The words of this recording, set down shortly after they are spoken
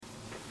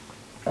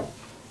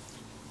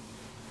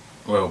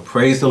Well,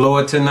 praise the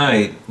Lord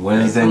tonight.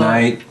 Wednesday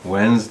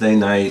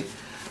night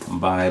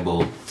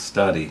Bible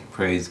study.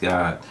 Praise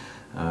God.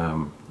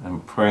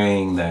 I'm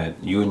praying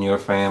that you and your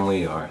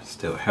family are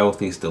still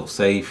healthy, still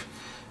safe,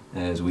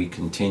 as we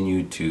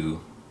continue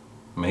to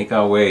make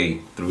our way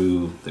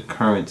through the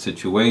current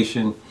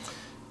situation,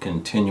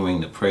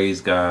 continuing to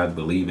praise God,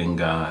 believe in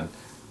God,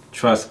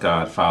 trust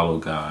God, follow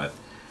God,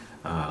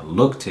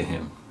 look to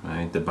Him.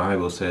 Right? The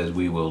Bible says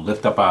we will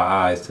lift up our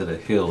eyes to the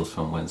hills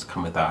from whence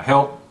cometh our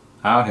help.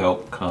 Our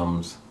help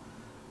comes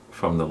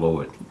from the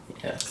Lord.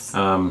 Yes.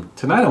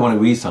 Tonight I want to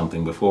read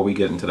something before we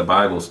get into the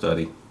Bible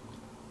study.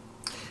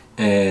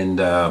 And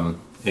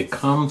it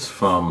comes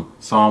from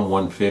Psalm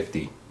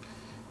 150.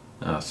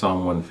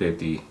 Psalm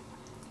 150.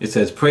 It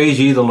says, "Praise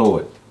ye the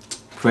Lord.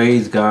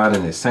 Praise God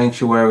in His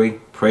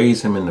sanctuary.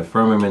 Praise Him in the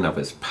firmament of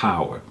His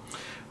power.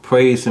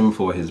 Praise Him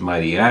for His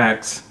mighty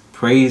acts.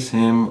 Praise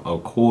Him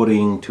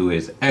according to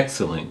His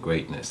excellent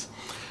greatness.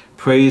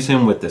 Praise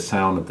Him with the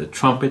sound of the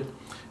trumpet.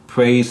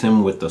 Praise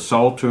Him with the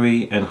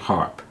psaltery and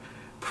harp.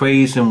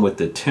 Praise Him with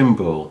the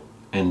timbrel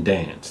and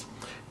dance.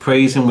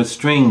 Praise Him with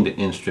stringed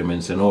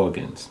instruments and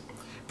organs.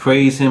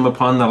 Praise Him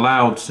upon the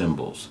loud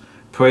cymbals.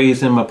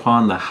 Praise Him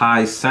upon the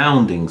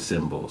high-sounding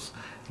cymbals.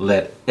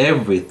 Let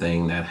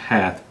everything that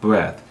hath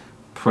breath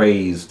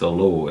praise the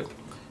Lord.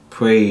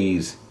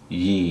 Praise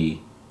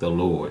ye the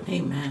Lord."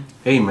 Amen.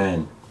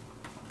 Amen.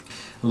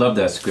 I love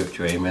that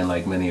scripture, amen,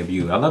 like many of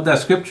you. I love that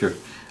scripture.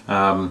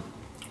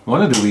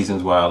 One of the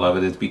reasons why I love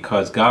it is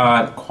because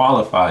God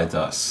qualifies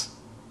us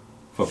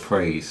for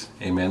praise.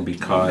 Amen.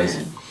 Because,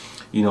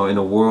 Amen. in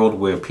a world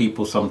where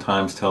people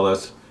sometimes tell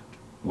us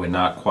we're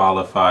not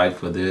qualified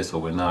for this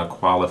or we're not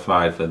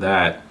qualified for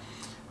that,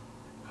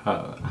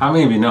 how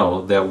many of you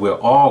know that we're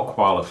all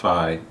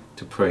qualified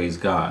to praise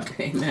God?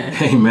 Amen.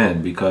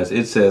 Amen. Because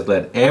it says,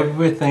 "Let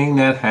everything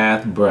that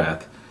hath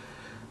breath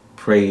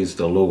praise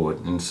the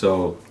Lord." And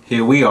so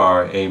here we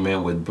are,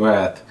 amen, with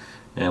breath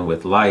and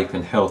with life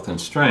and health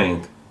and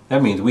strength.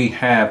 That means we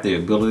have the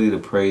ability to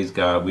praise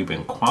God. We've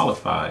been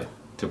qualified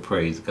to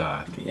praise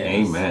God. Yes.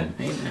 Amen.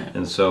 Amen.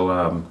 And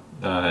so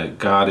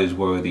God is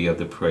worthy of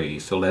the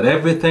praise. So let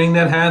everything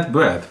that hath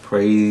breath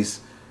praise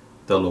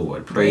the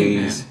Lord.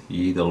 Praise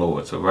ye the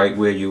Lord. So right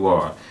where you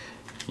are,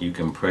 you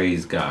can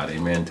praise God.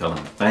 Amen. Tell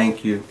Him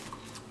thank you.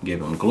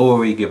 Give Him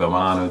glory. Give Him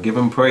honor. Give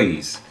Him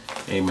praise.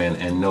 Amen.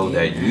 And know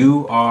that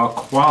you are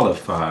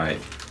qualified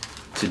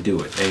to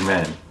do it.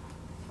 Amen.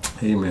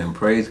 Amen.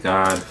 Praise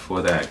God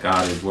for that.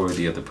 God is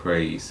worthy of the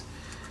praise.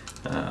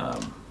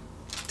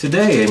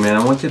 Today, amen,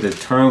 I want you to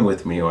turn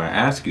with me, or I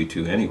ask you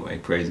to anyway,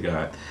 praise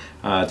God,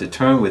 to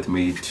turn with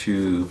me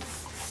to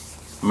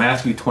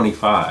Matthew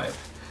 25.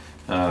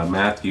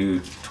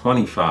 Matthew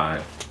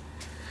 25.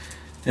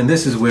 And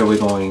this is where we're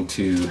going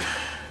to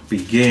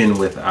begin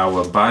with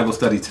our Bible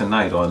study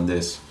tonight on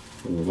this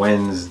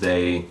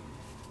Wednesday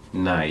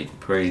night.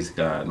 Praise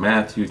God.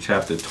 Matthew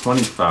chapter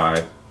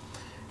 25.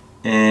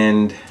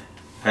 And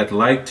I'd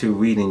like to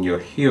read in your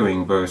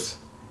hearing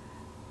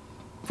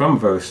from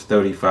verse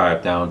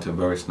 35 down to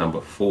verse number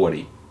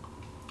 40.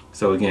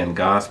 So again,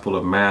 Gospel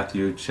of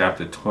Matthew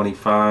chapter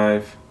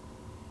 25.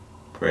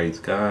 Praise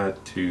God.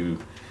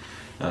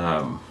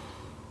 From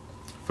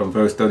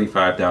verse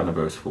 35 down to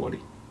verse 40.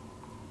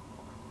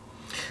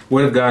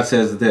 Word of God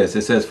says this.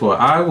 It says, "For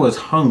I was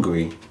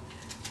hungry,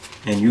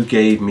 and you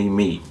gave me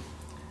meat.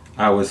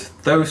 I was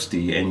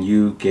thirsty, and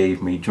you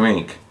gave me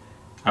drink.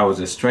 I was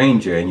a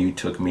stranger, and you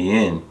took me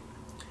in.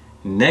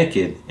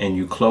 Naked, and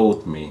you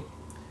clothed me.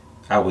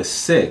 I was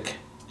sick,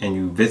 and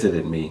you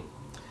visited me.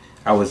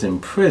 I was in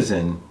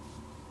prison,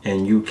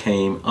 and you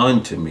came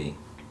unto me.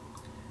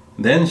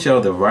 Then shall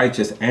the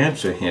righteous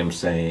answer him,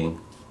 saying,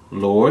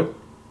 Lord,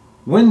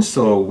 when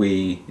saw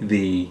we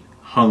thee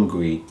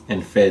hungry,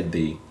 and fed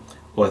thee,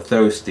 or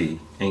thirsty,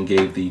 and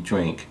gave thee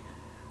drink?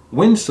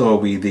 When saw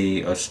we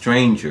thee a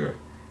stranger,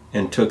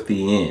 and took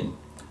thee in,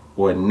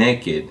 or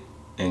naked,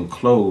 and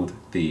clothed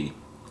thee?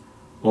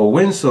 Or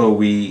when saw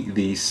we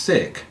thee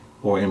sick,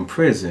 or in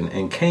prison,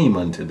 and came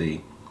unto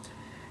thee?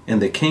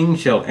 And the king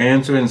shall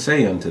answer and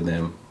say unto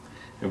them,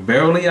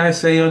 Verily I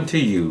say unto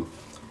you,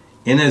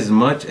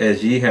 inasmuch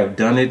as ye have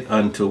done it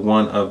unto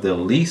one of the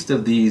least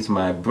of these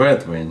my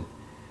brethren,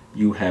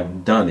 you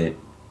have done it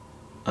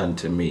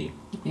unto me."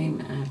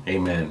 Amen.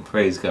 Amen.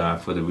 Praise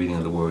God for the reading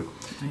of the word.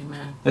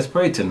 Amen. Let's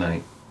pray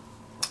tonight.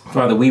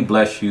 Father, we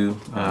bless you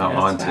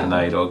on Father.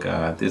 tonight, oh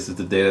God. This is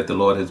the day that the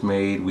Lord has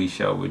made. We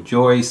shall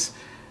rejoice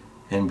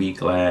and be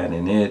glad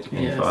in it.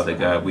 And Yes, Father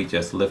Father. God, we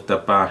just lift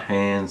up our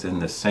hands in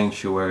the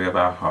sanctuary of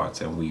our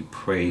hearts and we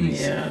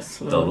praise Yes,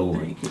 the Lord.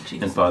 Thank you,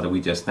 Jesus. And Father,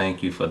 we just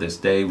thank you for this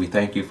day. We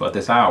thank you for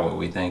this hour.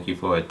 We thank you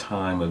for a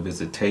time of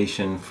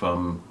visitation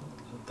from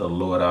the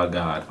Lord our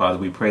God. Father,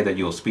 we pray that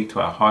you'll speak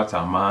to our hearts,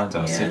 our minds,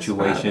 our Yes,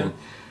 situation, Father.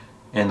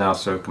 and our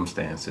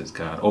circumstances,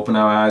 God. Open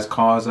our eyes,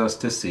 cause us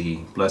to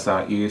see. Bless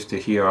our ears to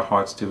hear, our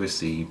hearts to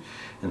receive.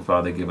 And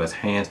Father, give us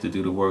hands to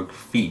do the work,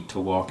 feet to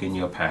walk in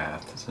your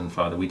paths. And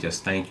Father, we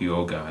just thank you,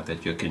 oh God,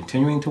 that you're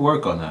continuing to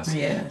work on us,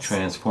 Yes.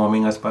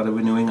 transforming us by the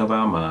renewing of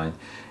our mind,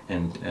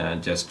 and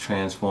just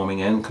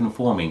transforming and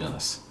conforming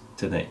us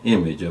to the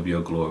image of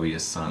your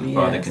glorious Son.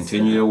 Father, Yes,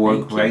 continue to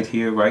work thank you. right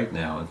here, right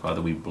now. And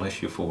Father, we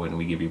bless you for it and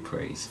we give you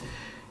praise.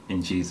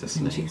 In Jesus'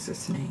 In name.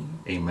 Jesus' name.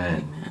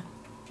 Amen. Amen.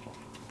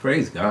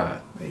 Praise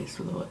God. Praise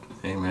the Lord.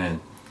 Amen.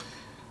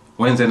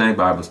 Wednesday night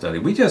Bible study.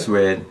 We just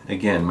read,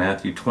 again,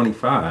 Matthew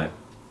 25,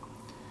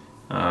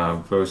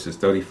 verses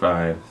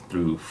 35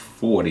 through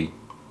 40.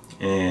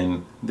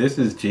 And this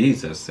is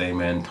Jesus,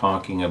 amen,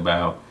 talking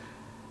about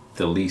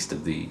the least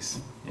of these.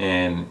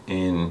 And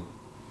in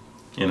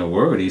a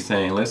word, he's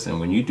saying, listen,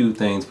 when you do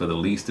things for the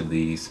least of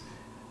these,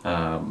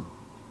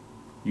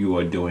 you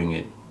are doing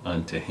it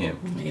unto him.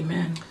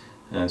 Amen.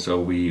 And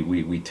so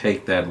we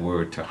take that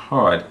word to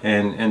heart.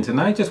 And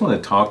tonight I just want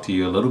to talk to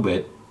you a little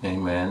bit,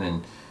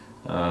 amen,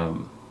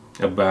 and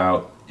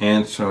about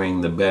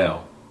answering the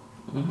bell.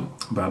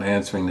 Mm-hmm. About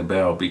answering the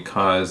bell,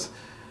 because,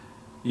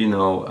 you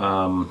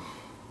know,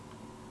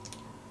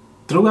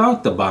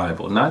 throughout the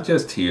Bible, not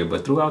just here,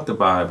 but throughout the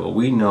Bible,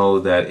 we know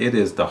that it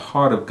is the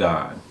heart of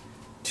God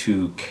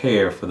to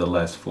care for the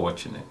less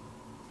fortunate.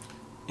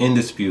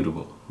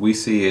 Indisputable. We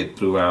see it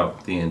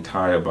throughout the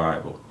entire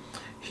Bible.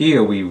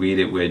 Here we read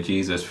it where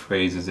Jesus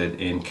phrases it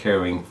in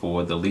caring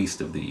for the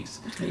least of these.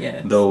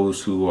 Yes.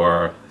 Those who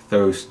are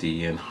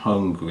thirsty and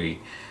hungry,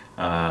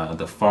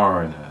 the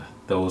foreigner,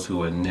 those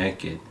who are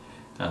naked,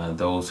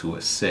 those who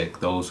are sick,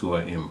 those who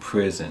are in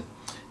prison.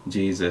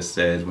 Jesus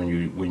says,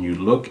 when you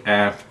look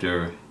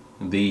after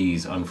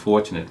these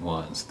unfortunate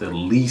ones, the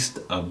least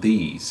of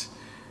these,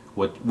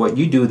 what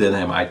you do to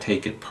them, I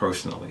take it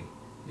personally.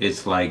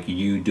 It's like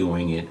you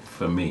doing it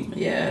for me.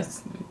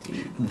 Yes,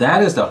 indeed.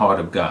 That is the heart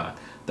of God.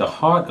 The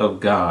heart of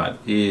God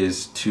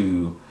is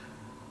to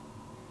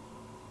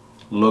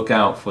look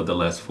out for the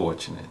less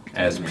fortunate.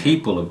 As Amen.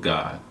 People of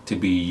God, to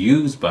be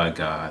used by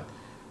God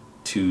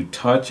to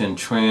touch and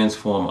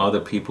transform other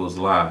people's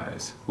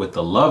lives with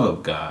the love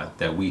of God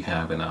that we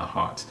have in our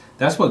hearts.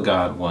 That's what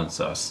God wants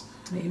us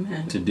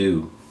Amen. to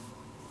do.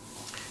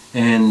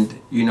 And,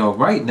 you know,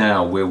 right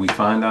now where we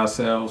find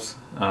ourselves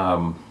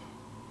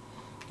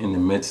in the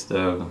midst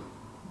of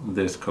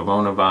this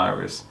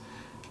coronavirus,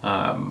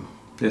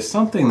 there's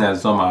something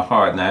that's on my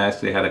heart, and I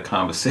actually had a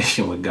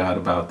conversation with God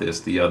about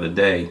this the other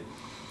day.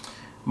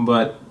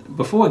 But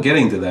before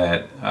getting to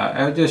that,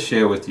 I'll just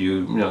share with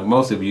you, you know,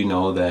 most of you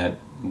know that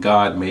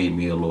God made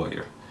me a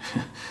lawyer.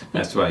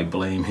 That's right,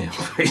 blame him.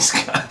 Praise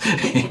God.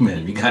 Amen.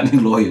 If you got any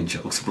lawyer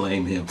jokes,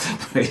 blame him.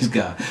 Praise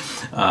God.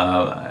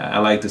 I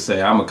like to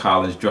say I'm a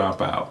college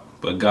dropout,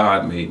 but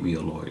God made me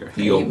a lawyer.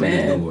 He opened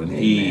the door,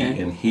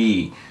 and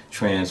he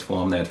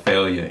transformed that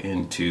failure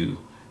into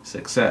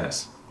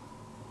success.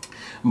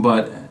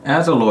 But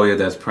as a lawyer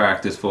that's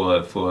practiced for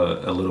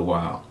a little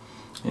while,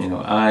 you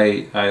know,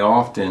 I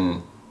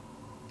often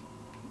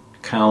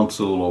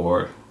counsel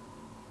or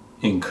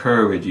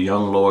encourage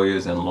young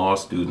lawyers and law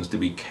students to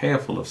be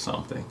careful of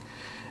something,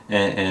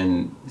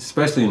 and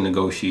especially in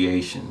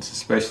negotiations,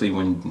 especially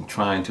when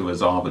trying to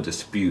resolve a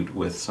dispute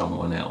with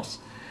someone else.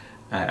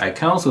 I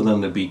counsel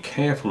them to be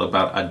careful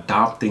about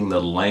adopting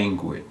the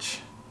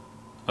language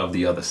of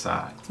the other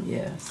side.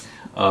 Yes.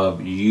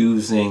 Of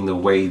using the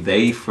way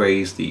they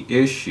phrase the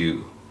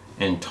issue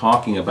and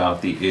talking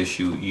about the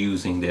issue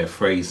using their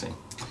phrasing.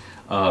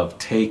 Of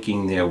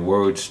taking their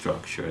word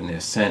structure and their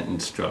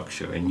sentence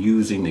structure and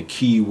using the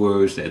key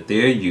words that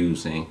they're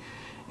using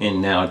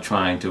and now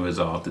trying to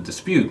resolve the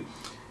dispute.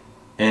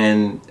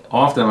 And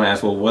often I'm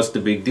asked, well, what's the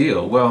big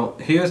deal? Well,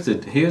 here's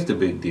the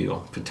big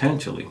deal,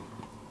 potentially.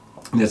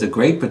 There's a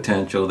great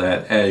potential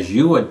that as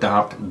you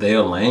adopt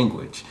their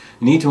language,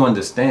 you need to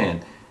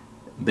understand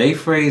they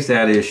phrase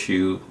that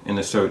issue in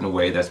a certain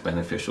way that's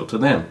beneficial to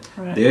them.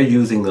 Right. They're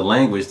using the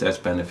language that's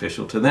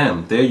beneficial to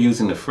them. They're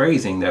using the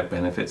phrasing that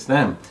benefits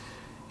them.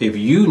 If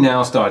you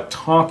now start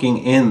talking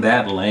in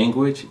that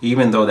language,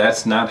 even though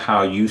that's not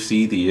how you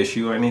see the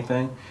issue or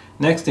anything,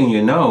 next thing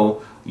you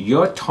know,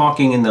 you're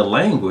talking in the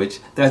language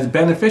that's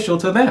beneficial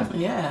to them.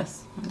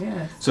 Yes.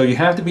 Yes. So you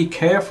have to be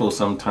careful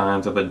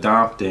sometimes of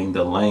adopting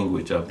the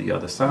language of the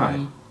other side.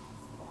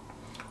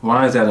 Mm-hmm.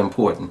 Why is that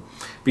important?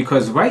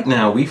 Because right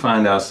now we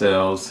find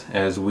ourselves,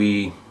 as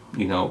we,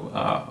 you know,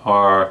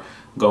 are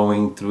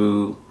going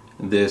through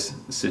this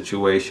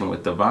situation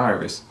with the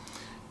virus,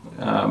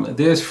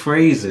 there's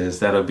phrases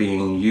that are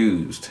being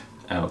used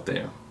out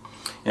there.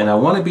 And I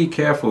want to be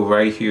careful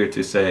right here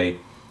to say,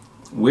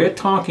 we're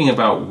talking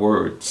about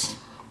words.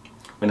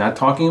 We're not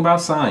talking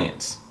about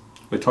science.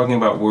 We're talking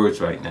about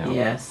words right now.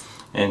 Yes.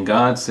 And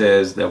God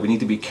says that we need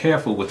to be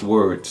careful with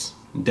words.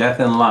 Death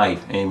and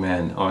life,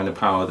 amen, are in the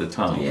power of the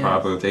tongue. Yes.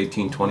 Proverbs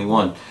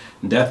 18:21.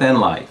 Death and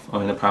life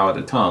are in the power of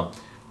the tongue.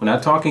 We're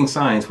not talking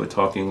science, we're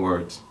talking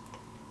words.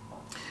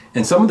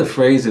 And some of the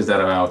phrases that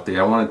are out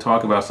there, I want to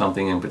talk about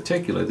something in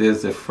particular.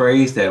 There's a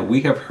phrase that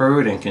we have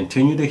heard and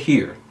continue to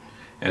hear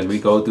as we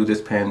go through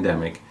this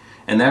pandemic.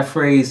 And that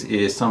phrase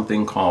is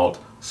something called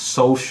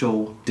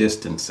social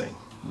distancing.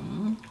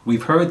 Mm-hmm.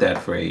 We've heard that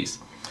phrase.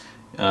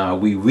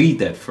 We read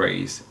that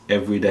phrase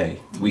every day.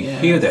 We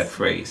hear that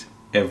phrase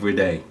every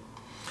day.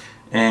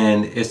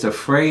 And it's a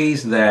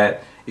phrase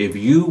that if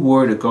you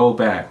were to go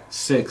back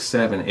 6,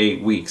 7,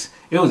 8 weeks,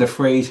 it was a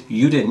phrase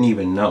you didn't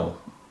even know.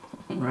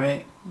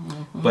 Right.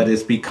 But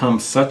it's become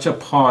such a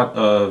part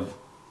of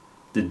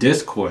the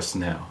discourse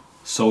now.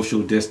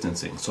 Social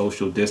distancing,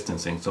 social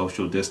distancing,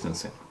 social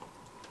distancing.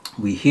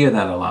 We hear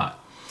that a lot.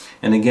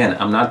 And again,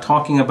 I'm not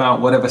talking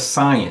about whatever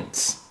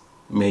science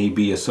may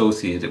be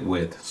associated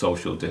with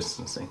social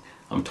distancing.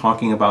 I'm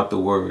talking about the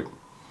word,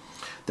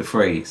 the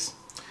phrase.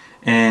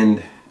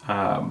 And,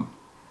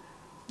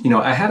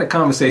 I had a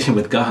conversation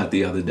with God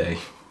the other day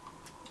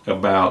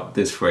about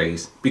this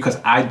phrase because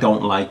I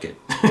don't like it.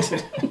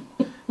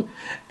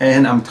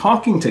 And I'm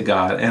talking to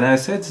God, and I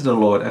said to the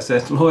Lord, I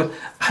said, Lord,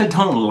 I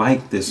don't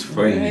like this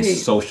phrase, Right.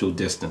 social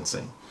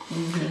distancing.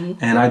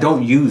 And I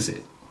don't use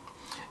it.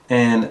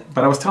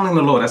 But I was telling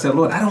the Lord, I said,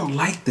 Lord, I don't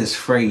like this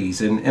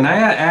phrase. And I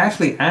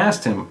actually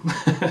asked him,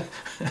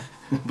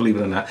 believe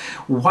it or not,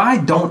 why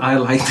don't I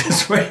like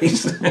this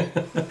phrase?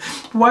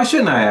 Why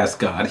shouldn't I ask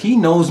God? He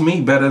knows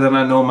me better than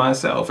I know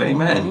myself.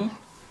 Amen.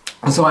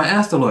 And so I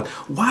asked the Lord,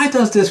 why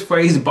does this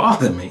phrase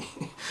bother me?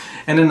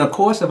 And in the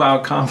course of our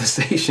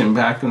conversation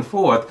back and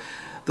forth,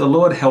 the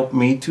Lord helped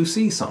me to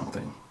see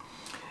something.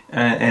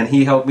 And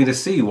he helped me to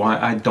see why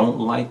I don't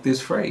like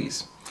this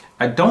phrase.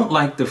 I don't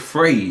like the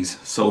phrase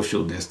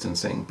social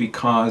distancing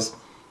because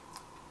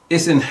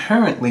it's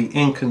inherently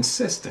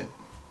inconsistent.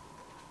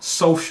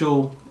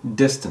 Social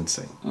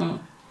distancing.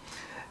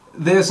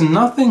 There's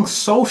nothing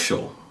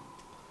social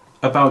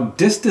about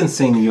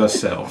distancing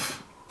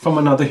yourself from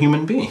another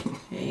human being.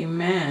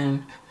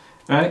 Amen.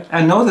 Right?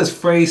 I know this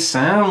phrase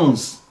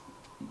sounds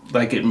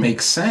like it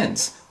makes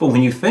sense, but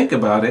when you think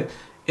about it,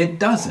 it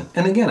doesn't.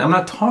 And again, I'm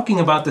not talking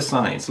about the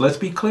science. Let's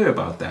be clear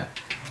about that.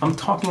 I'm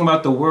talking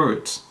about the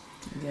words.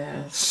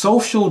 Yes.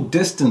 Social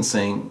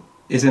distancing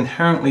is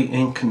inherently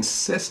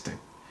inconsistent.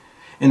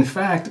 In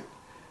fact,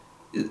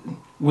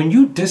 when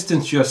you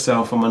distance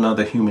yourself from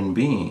another human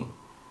being,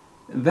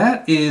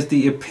 that is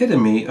the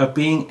epitome of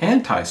being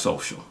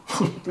antisocial.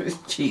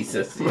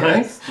 Jesus.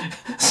 Right? Yes.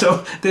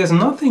 So there's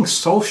nothing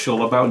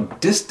social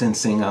about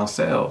distancing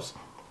ourselves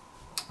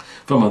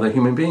from other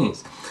human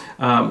beings.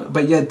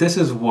 But yet this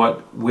is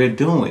what we're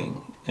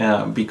doing.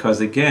 Because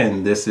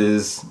again, this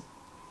is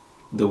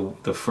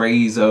the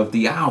phrase of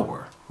the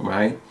hour,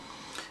 right?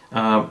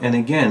 And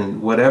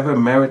again, whatever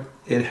merit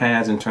it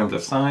has in terms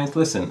of science,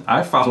 listen,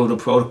 I follow the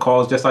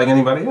protocols just like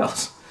anybody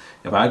else.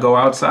 If I go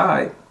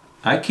outside,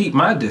 I keep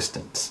my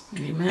distance.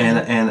 Amen.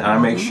 And I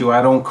make sure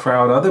I don't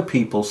crowd other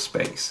people's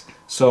space.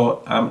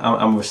 So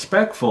I'm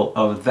respectful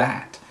of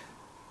that.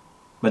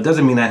 But it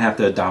doesn't mean I have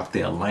to adopt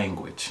their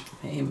language.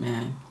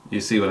 Amen. You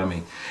see what I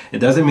mean? It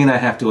doesn't mean I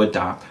have to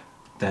adopt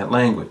that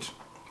language.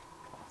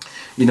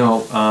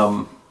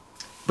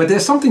 But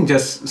there's something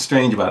just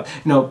strange about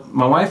it.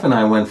 My wife and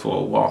I went for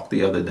a walk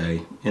the other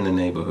day in the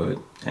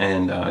neighborhood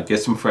and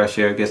get some fresh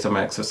air, get some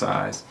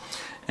exercise.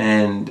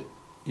 And,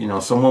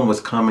 someone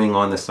was coming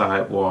on the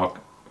sidewalk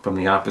from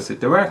the opposite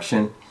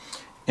direction.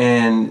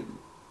 And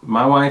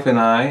my wife and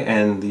I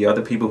and the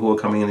other people who were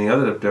coming in the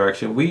other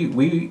direction,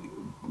 we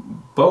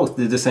both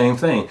did the same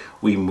thing.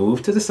 We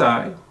moved to the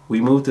side. We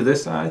moved to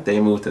this side. They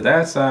moved to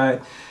that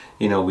side.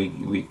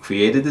 We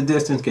created the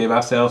distance, gave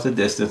ourselves a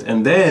distance.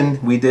 And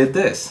then we did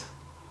this.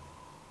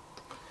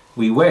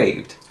 We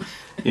waved.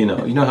 You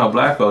know how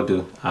black folk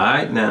do. All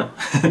right now.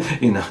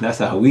 That's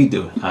how we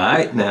do. All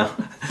right now.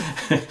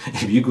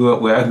 If you grew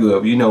up where I grew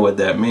up, you know what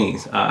that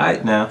means. All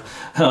right now.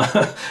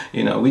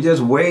 We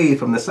just waved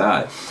from the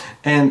side.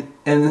 And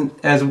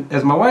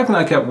as my wife and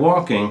I kept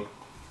walking,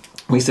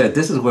 we said,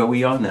 this is where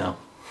we are now.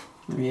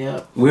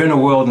 Yep. We're in a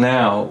world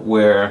now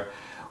where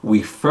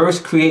we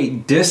first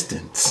create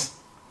distance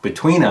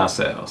between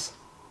ourselves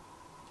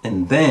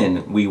and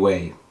then we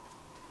wave.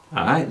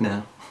 All right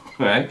now.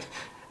 Right?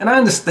 And I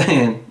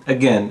understand,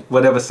 again,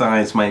 whatever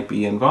science might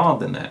be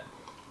involved in that.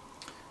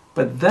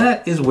 But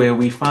that is where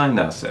we find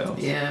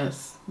ourselves.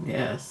 Yes.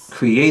 Yes.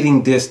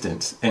 Creating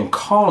distance and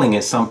calling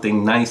it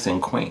something nice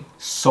and quaint.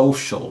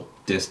 Social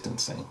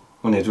distancing,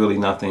 when there's really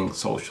nothing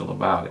social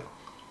about it.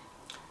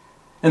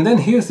 And then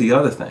here's the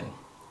other thing.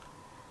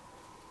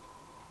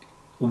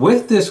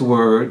 With this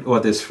word or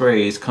this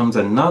phrase comes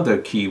another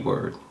key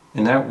word,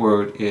 and that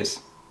word is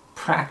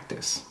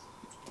practice.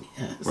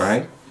 Yes.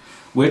 Right?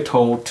 We're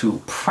told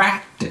to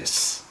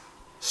practice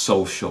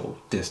social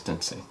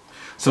distancing.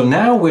 So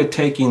now we're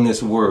taking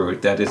this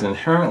word that is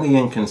inherently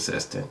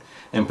inconsistent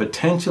and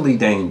potentially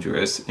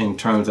dangerous in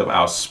terms of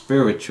our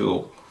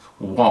spiritual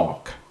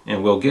walk,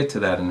 and we'll get to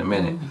that in a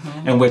minute,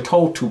 and we're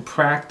told to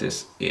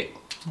practice it.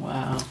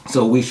 Wow.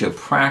 So we should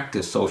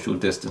practice social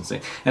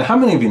distancing. And how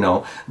many of you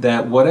know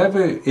that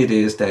whatever it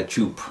is that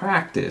you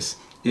practice,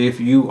 if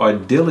you are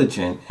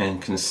diligent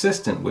and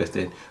consistent with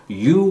it,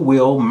 you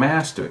will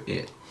master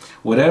it.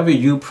 Whatever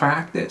you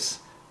practice,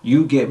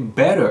 you get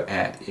better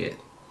at it.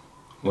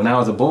 When I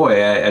was a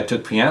boy, I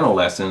took piano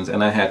lessons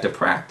and I had to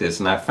practice.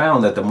 And I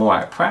found that the more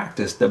I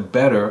practiced, the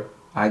better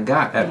I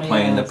got at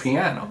playing the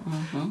piano.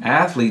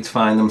 Athletes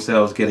find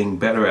themselves getting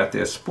better at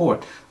their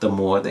sport the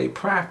more they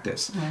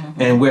practice.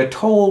 And we're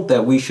told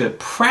that we should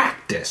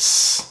practice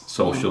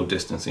social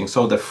distancing.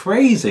 So the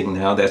phrasing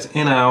now that's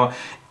in our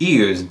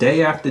ears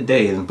day after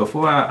day and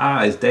before our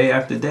eyes day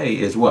after day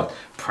is what?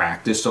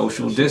 Practice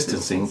social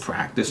distancing,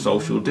 practice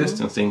social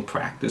distancing,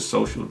 practice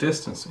social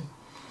distancing.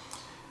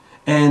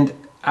 And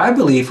I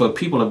believe for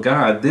people of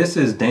God, this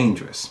is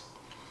dangerous.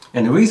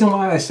 And the reason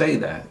why I say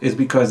that is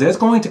because there's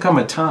going to come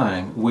a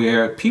time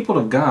where people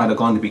of God are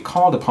going to be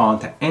called upon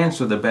to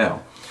answer the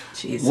bell.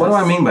 Jesus. What do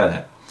I mean by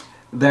that?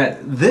 That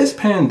this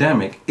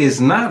pandemic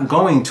is not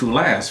going to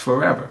last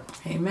forever.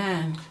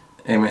 Amen.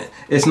 Amen.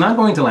 It's not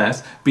going to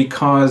last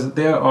because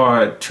there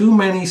are too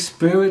many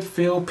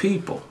spirit-filled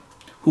people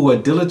who are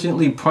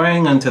diligently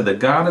praying unto the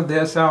God of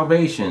their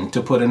salvation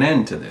to put an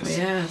end to this.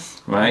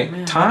 Yes. Right?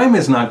 Amen. Time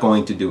is not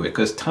going to do it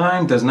because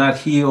time does not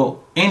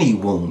heal any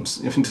wounds.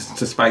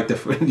 Despite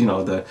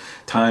the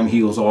time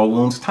heals all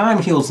wounds.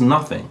 Time heals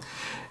nothing.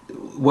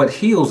 What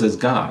heals is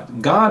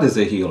God. God is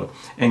a healer.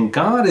 And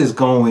God is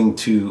going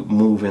to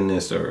move in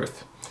this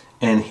earth.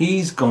 And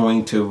he's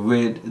going to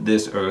rid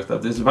this earth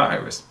of this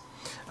virus.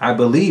 I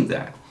believe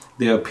that.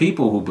 There are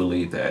people who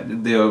believe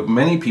that. There are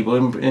many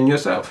people in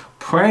yourself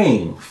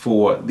praying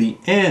for the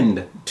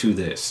end to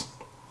this.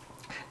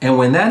 And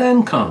when that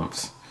end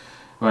comes,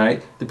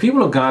 right, the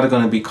people of God are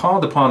going to be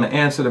called upon to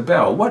answer the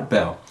bell. What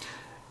bell?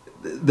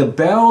 The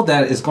bell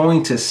that is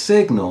going to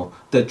signal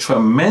the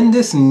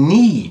tremendous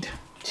need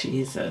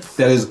Jesus.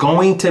 that is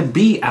going to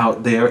be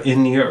out there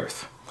in the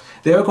earth.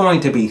 There are going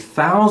to be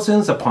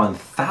thousands upon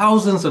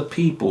thousands of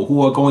people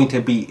who are going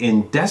to be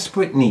in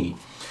desperate need.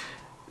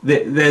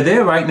 They're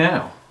there right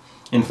now.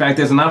 In fact,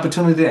 there's an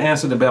opportunity to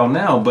answer the bell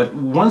now, but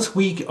once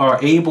we are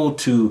able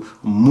to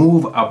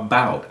move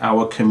about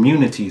our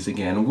communities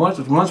again,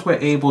 once we're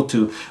able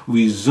to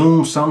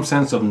resume some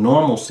sense of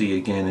normalcy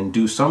again and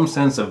do some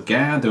sense of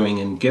gathering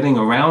and getting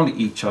around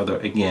each other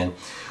again,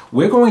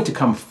 we're going to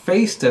come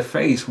face to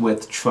face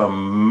with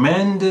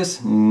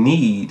tremendous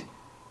need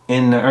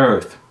in the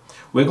earth.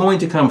 We're going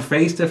to come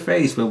face to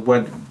face with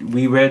what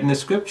we read in the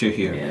scripture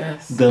here.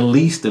 Yes. The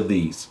least of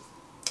these,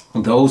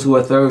 those who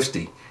are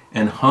thirsty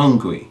and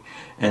hungry,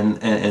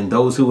 and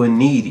those who are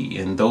needy,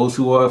 and those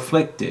who are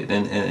afflicted,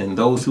 and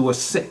those who are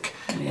sick,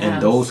 Yes.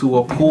 and those who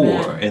are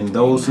poor, Amen. and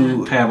those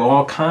who have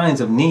all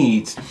kinds of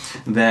needs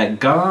that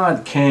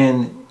God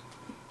can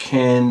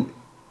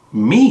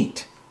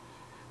meet.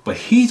 But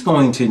he's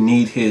going to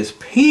need his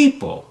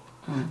people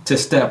to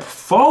step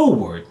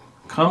forward.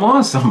 Come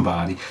on,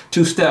 somebody.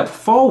 To step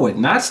forward,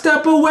 not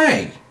step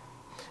away.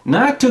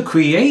 Not to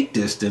create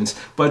distance,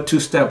 but to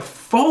step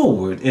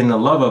forward in the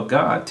love of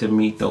God to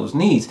meet those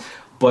needs.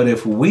 But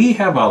if we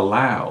have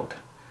allowed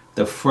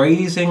the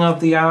phrasing of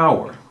the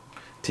hour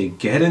to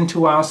get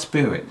into our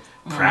spirit,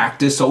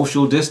 practice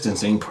social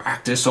distancing,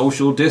 practice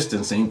social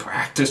distancing,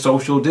 practice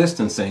social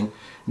distancing,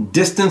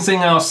 distancing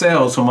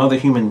ourselves from other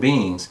human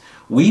beings,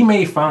 we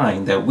may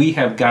find that we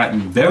have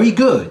gotten very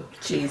good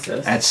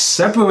Jesus. at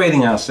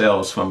separating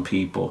ourselves from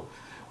people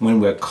when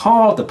we're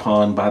called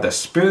upon by the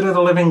Spirit of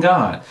the living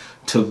God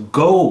to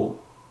go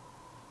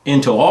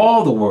into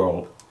all the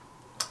world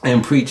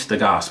and preach the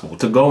gospel,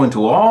 to go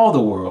into all the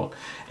world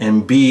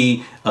and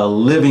be a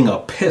living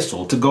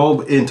epistle, to go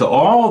into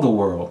all the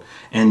world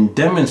and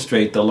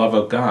demonstrate the love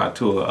of God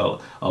to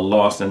a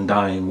lost and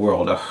dying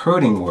world, a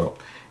hurting world,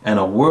 and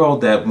a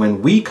world that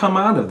when we come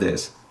out of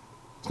this,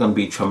 it's going to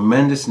be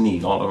tremendous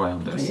need all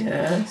around us.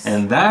 Yes.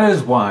 And that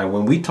is why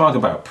when we talk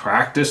about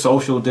practice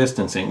social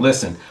distancing,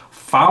 listen,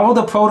 follow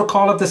the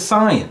protocol of the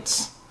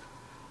science,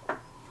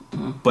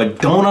 but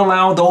don't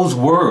allow those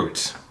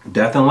words,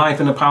 death and life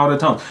in the power of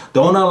the tongue,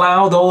 don't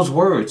allow those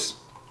words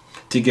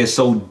to get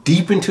so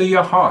deep into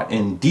your heart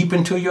and deep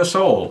into your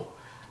soul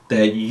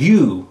that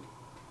you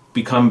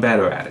become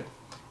better at it.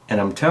 And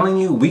I'm telling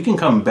you, we can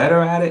come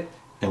better at it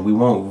and we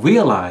won't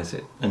realize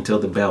it until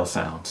the bell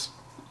sounds.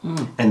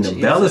 And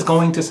the bell is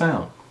going to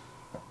sound.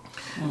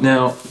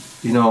 Now,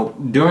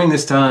 during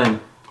this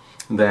time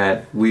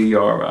that we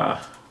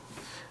are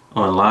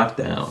on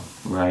lockdown,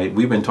 right?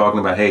 We've been talking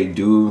about, hey,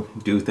 do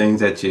things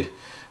that you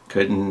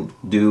couldn't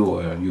do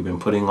or you've been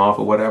putting off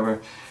or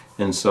whatever.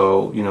 And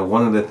so,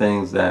 one of the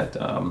things that,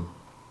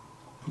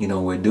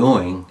 we're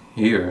doing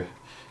here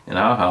in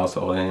our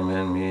household,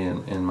 amen, me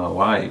and my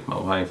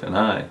wife and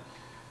I,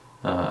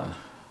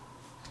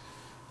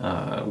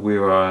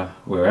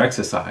 we're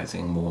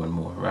exercising more and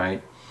more,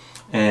 right?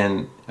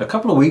 And a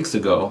couple of weeks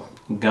ago,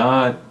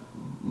 God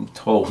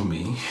told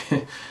me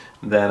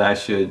that I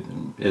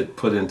should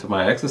put into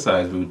my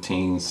exercise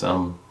routine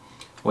some,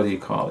 what do you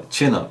call it,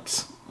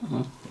 chin-ups.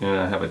 Mm-hmm.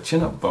 I have a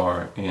chin-up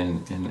bar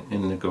in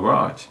the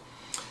garage.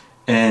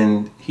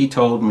 And he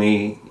told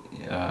me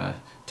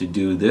to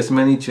do this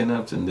many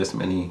chin-ups and this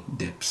many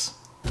dips.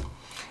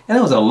 And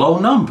it was a low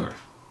number.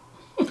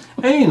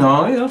 And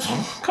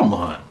come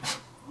on.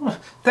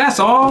 That's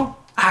all?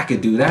 I could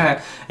do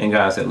that. And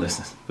God said,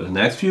 listen, for the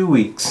next few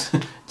weeks,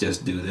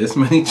 just do this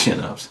many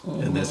chin-ups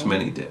and this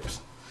many dips.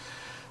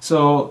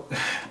 So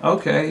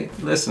Okay,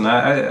 listen,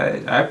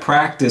 I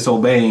practice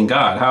obeying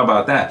God. How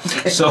about that?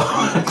 So,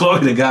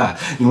 glory to God.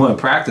 You want to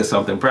practice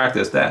something,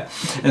 practice that.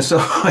 And so,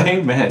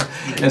 amen.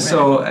 And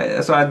so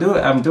I do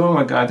it. I'm doing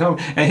what God told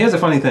me. And here's the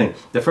funny thing.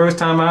 The first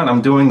time out,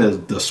 I'm doing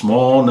the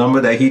small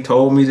number that he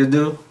told me to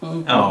do.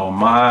 Mm-hmm. Oh,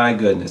 my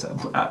goodness.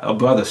 A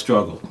brother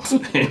struggled.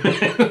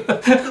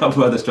 A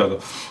brother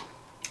struggled.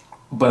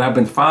 But I've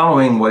been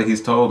following what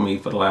he's told me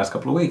for the last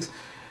couple of weeks.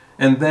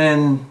 And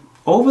then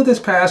over this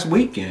past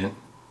weekend,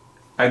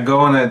 I go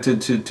on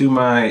to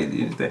my,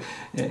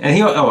 and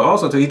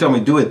he told me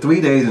do it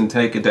 3 days and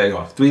take a day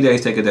off. 3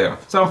 days, take a day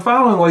off. So I'm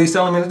following what he's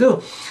telling me to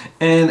do.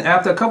 And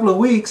after a couple of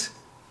weeks,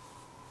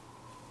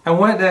 I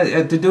went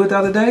to do it the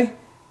other day.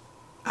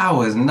 I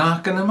was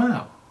knocking them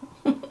out.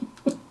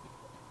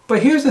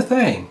 But here's the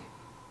thing.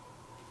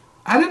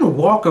 I didn't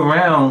walk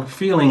around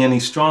feeling any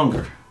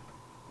stronger.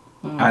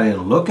 I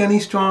didn't look any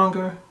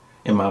stronger.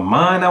 In my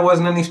mind, I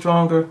wasn't any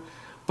stronger.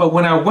 But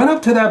when I went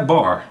up to that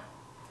bar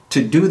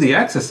to do the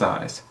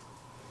exercise,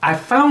 I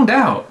found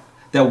out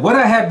that what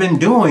I had been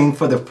doing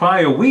for the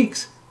prior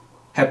weeks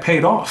had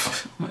paid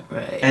off.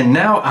 Right. And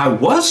now I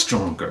was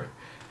stronger.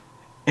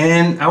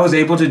 And I was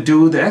able to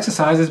do the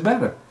exercises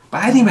better.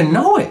 But I didn't even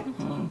know it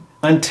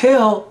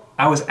until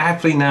I was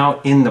actually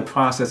now in the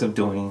process of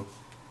doing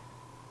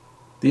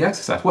the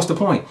exercise. What's the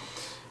point?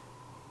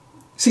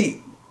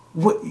 See,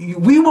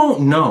 we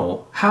won't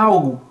know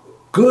how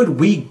good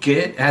we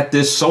get at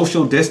this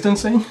social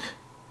distancing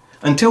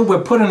until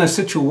we're put in a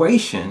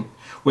situation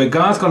where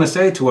God's going to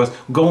say to us,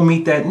 go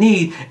meet that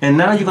need. And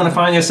now you're going to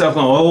find yourself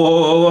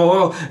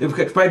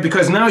going, right?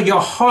 Because now your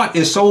heart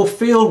is so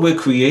filled with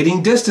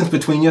creating distance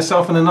between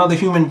yourself and another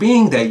human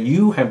being that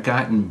you have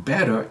gotten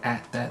better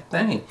at that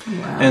thing.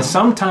 Wow. And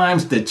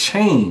sometimes the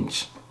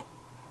change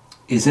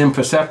is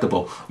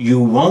imperceptible. You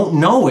won't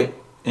know it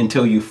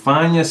until you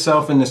find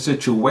yourself in a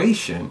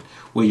situation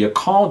where you're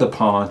called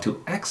upon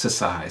to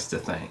exercise the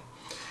thing.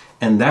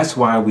 And that's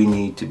why we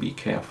need to be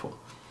careful.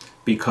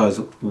 Because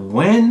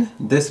when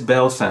this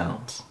bell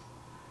sounds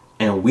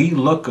and we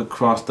look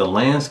across the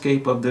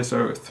landscape of this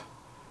earth,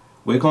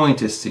 we're going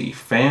to see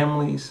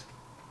families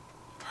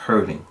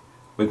hurting.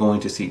 We're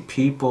going to see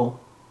people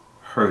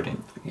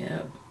hurting.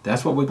 Yeah.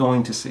 That's what we're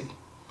going to see.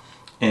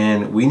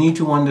 And we need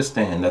to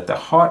understand that the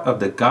heart of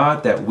the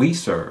God that we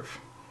serve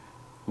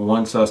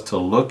wants us to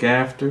look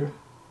after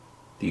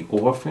the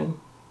orphan,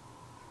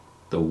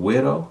 the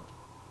widow,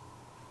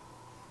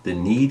 the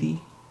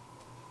needy,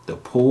 the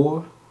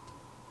poor,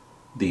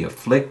 the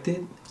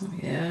afflicted,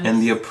 yes,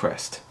 and the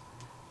oppressed.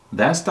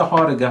 That's the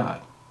heart of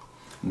God.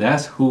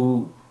 That's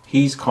who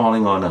he's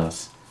calling on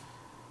us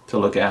to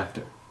look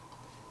after.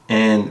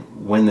 And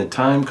when the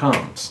time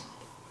comes,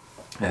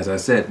 as I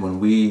said, when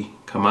we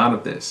come out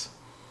of this,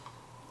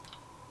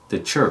 the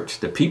church,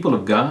 the people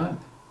of God,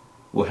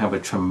 will have a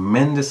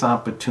tremendous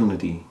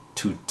opportunity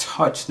to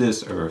touch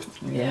this earth,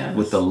 yes,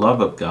 with the love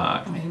of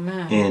God.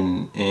 Amen.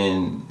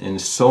 in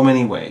so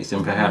many ways,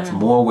 and perhaps Amen.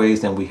 more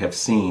ways than we have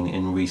seen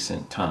in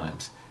recent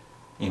times.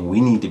 And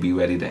we need to be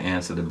ready to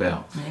answer the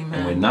bell. Amen.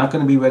 And we're not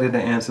going to be ready to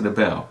answer the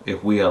bell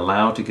if we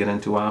allow to get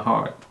into our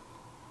heart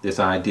this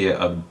idea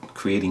of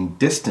creating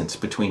distance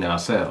between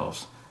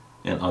ourselves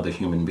and other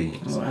human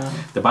beings. Wow.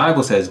 The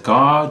Bible says,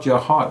 guard your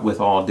heart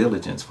with all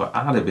diligence, for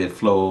out of it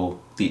flow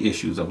the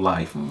issues of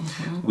life.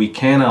 Mm-hmm. We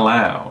can't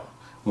allow,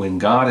 when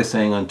God is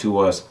saying unto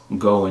us,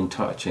 go and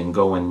touch, and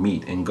go and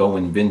meet, and go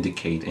and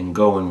vindicate, and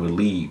go and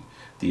relieve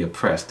the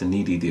oppressed, the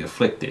needy, the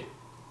afflicted,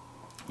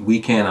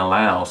 we can't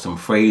allow some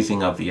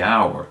phrasing of the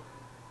hour,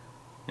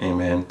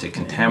 amen, to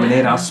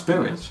contaminate our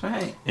spirits.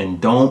 That's right.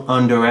 And don't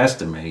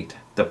underestimate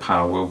the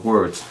power of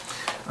words.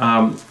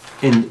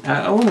 And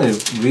I want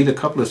to read a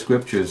couple of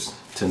scriptures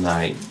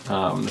tonight.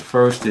 The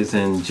first is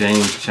in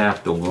James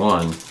chapter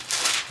 1.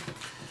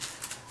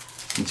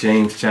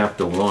 James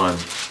chapter 1,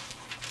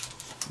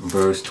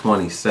 verse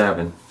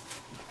 27.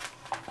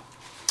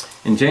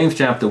 In James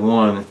chapter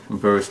 1,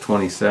 verse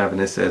 27,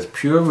 it says,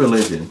 pure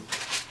religion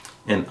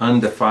and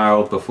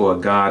undefiled before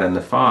God and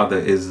the Father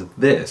is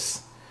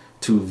this,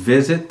 to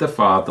visit the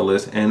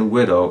fatherless and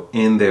widow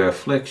in their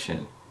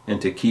affliction,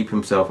 and to keep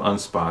himself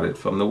unspotted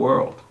from the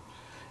world.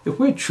 If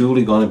we're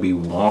truly going to be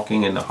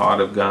walking in the heart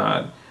of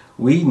God,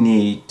 we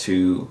need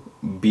to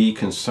be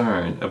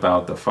concerned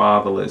about the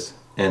fatherless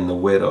and the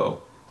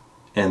widow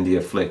and the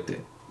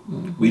afflicted.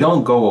 Mm-hmm. We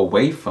don't go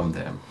away from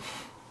them.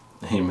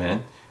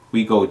 Amen.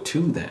 We go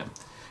to them.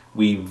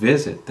 We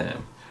visit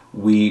them.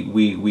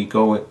 We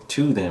go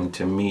to them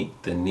to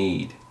meet the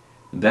need.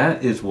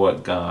 That is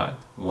what God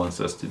wants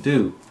us to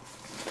do.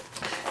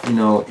 You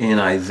know, in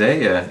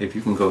Isaiah, if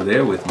you can go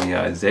there with me,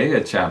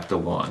 Isaiah chapter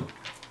 1.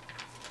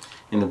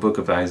 In the book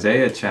of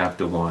Isaiah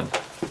chapter 1,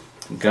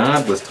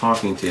 God was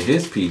talking to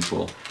his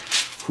people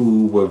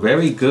who were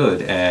very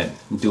good at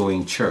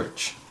doing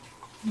church.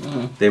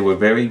 They were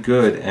very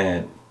good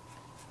at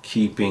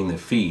keeping the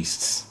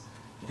feasts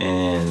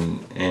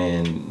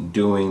and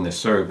doing the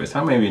service.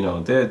 How many of you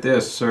know there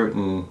are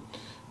certain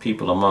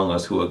people among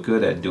us who are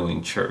good at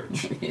doing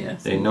church?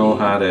 Yes, they know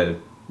how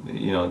to,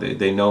 you know,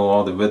 they know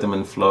all the rhythm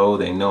and flow.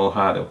 They know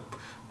how to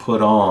put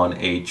on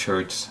a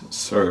church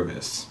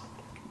service.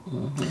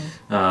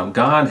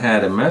 God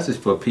had a message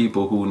for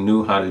people who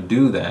knew how to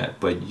do that,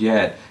 but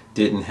yet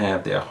didn't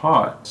have their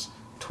hearts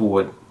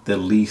toward the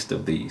least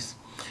of these.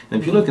 And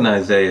if you look in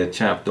Isaiah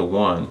chapter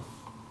 1,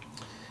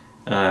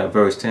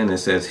 verse 10, it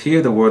says,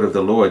 "Hear the word of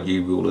the Lord, ye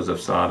rulers of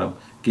Sodom.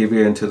 Give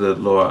ear unto the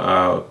Lord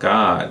our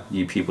God,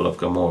 ye people of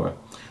Gomorrah.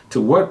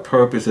 To what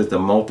purpose is the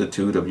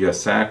multitude of your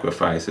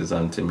sacrifices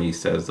unto me,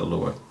 says the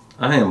Lord?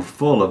 I am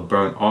full of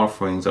burnt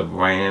offerings of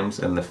rams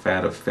and the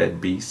fat of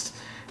fed beasts,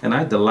 and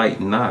I delight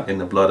not in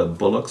the blood of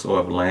bullocks or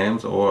of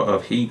lambs or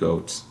of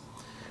he-goats.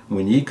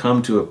 When ye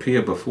come to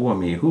appear before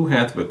me, who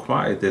hath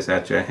required this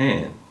at your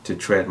hand, to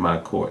tread my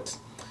courts?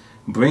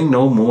 Bring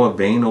no more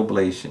vain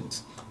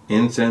oblations.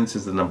 Incense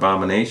is an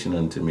abomination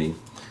unto me.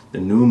 The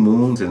new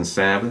moons and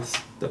Sabbaths,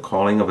 the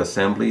calling of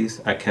assemblies,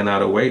 I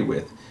cannot away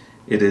with.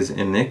 It is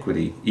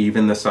iniquity,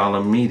 even the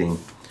solemn meeting.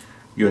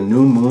 Your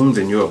new moons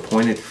and your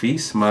appointed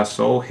feasts my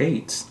soul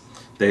hates.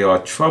 They are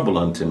trouble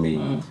unto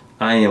me.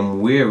 I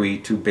am weary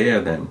to bear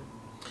them.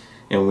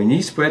 And when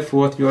ye spread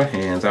forth your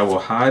hands, I will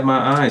hide my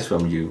eyes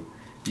from you.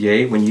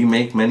 Yea, when you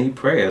make many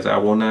prayers, I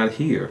will not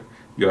hear.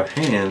 Your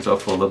hands are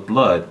full of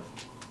blood.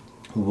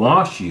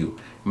 Wash you,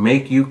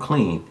 make you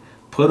clean.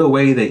 Put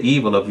away the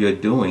evil of your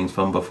doings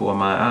from before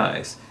my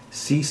eyes.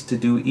 Cease to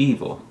do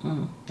evil."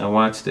 Now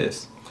watch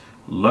this.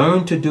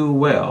 "Learn to do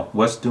well."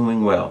 What's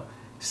doing well?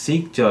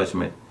 "Seek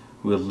judgment.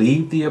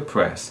 Relieve the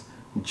oppressed.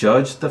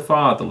 Judge the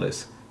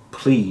fatherless.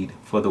 Plead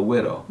for the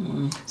widow."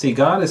 See,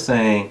 God is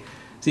saying,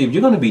 see, if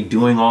you're going to be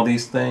doing all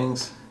these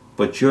things,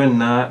 but you're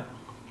not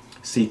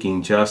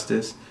seeking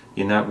justice,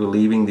 you're not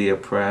relieving the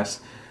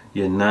oppressed,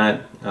 you're not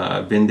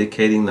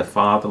vindicating the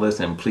fatherless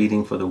and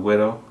pleading for the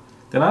widow,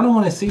 then I don't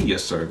want to see your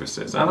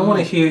services. I don't want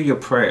to hear your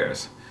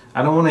prayers.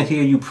 I don't want to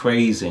hear you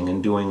praising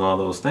and doing all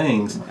those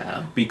things.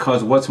 Wow.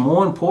 Because what's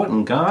more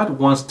important, God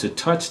wants to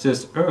touch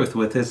this earth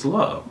with his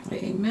love.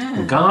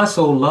 Amen. God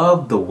so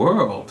loved the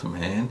world,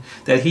 man,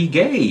 that he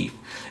gave.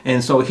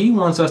 And so he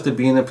wants us to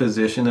be in a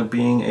position of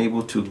being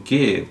able to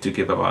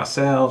give of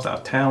ourselves,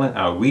 our talent,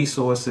 our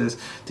resources,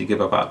 to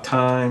give of our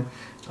time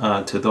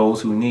to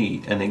those who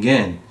need. And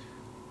again,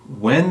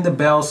 when the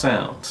bell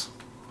sounds,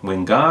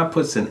 when God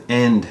puts an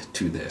end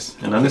to this,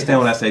 and understand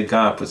when I say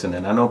God puts an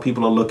end, I know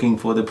people are looking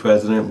for the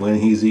president, when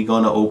is he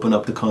going to open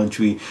up the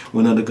country,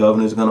 when are the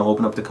governors going to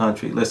open up the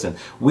country. Listen,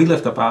 we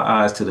lift up our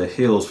eyes to the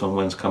hills from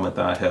whence cometh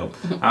our help.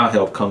 Our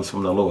help comes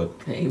from the Lord.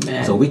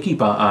 Amen. So we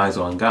keep our eyes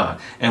on God.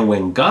 And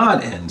when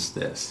God ends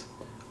this,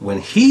 when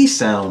he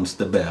sounds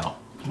the bell,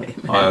 Amen.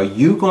 are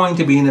you going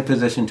to be in a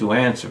position to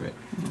answer it?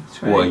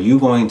 That's Or are right. you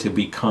going to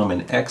become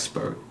an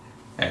expert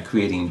at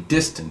creating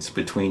distance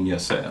between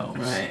yourselves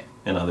Right.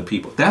 and other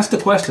people? That's the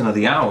question of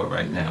the hour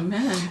right now.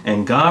 Amen.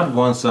 And God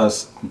wants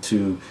us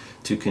to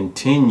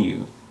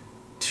continue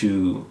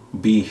to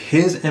be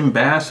his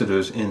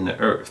ambassadors in the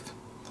earth.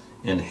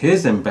 And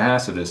his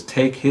ambassadors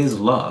take his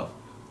love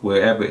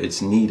wherever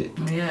it's needed.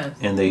 Yes.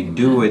 And they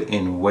do it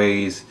in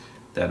ways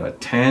that are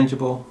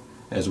tangible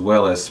as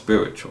well as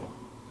spiritual.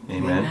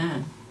 Amen.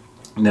 Amen.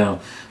 Now,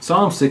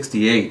 Psalm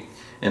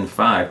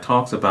 68:5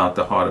 talks about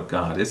the heart of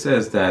God. It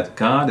says that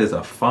God is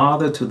a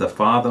father to the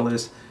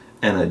fatherless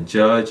and a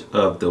judge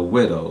of the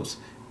widows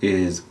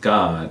is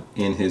God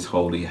in his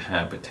holy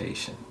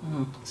habitation.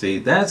 See,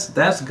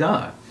 that's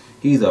God.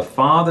 He's a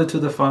father to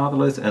the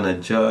fatherless and a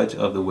judge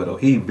of the widow.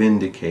 He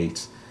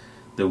vindicates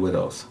the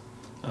widows.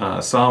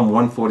 Psalm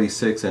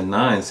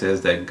 146:9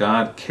 says that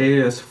God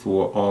cares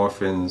for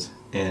orphans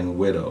and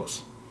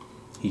widows.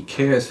 He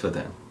cares for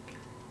them.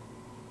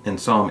 And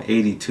Psalm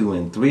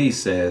 82:3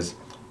 says,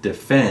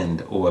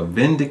 defend or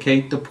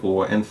vindicate the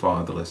poor and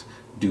fatherless,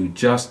 do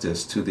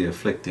justice to the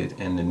afflicted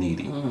and the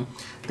needy.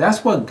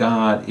 That's what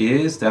God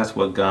is. That's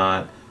what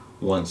God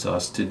wants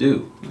us to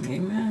do.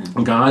 Amen.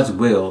 God's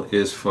will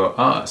is for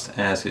us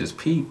as his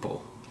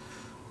people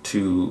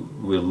to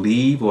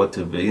relieve or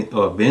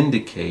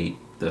vindicate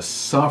the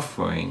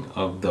suffering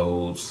of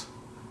those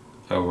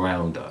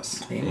around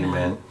us.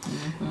 Amen.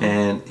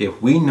 And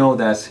if we know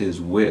that's his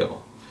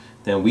will,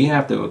 then we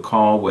have to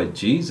recall what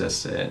Jesus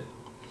said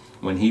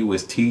when he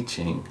was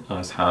teaching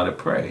us how to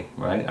pray,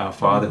 right? Our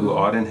Father who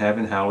art in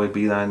heaven, hallowed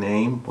be thy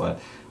name.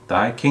 But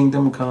thy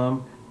kingdom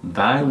come,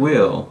 thy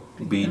will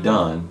be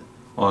done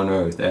on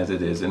earth as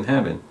it is in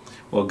heaven.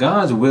 Well,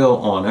 God's will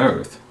on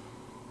earth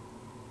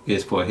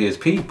is for his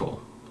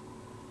people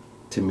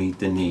to meet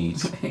the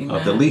needs of the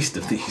Amen. least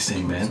of these.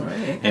 Amen. That's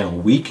right.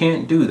 And we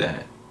can't do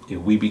that if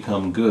we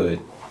become good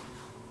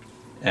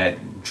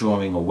at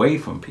drawing away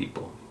from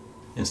people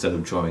instead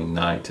of drawing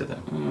nigh to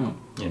them.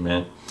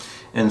 Amen.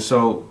 And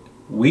so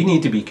we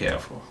need to be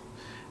careful.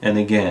 And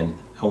again,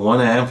 I want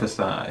to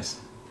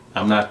emphasize,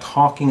 I'm not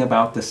talking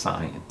about the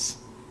science.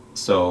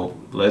 So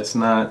let's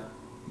not,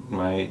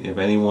 right, if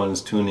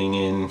anyone's tuning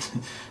in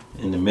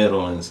the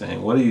middle and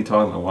saying, what are you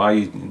talking about? Why are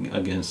you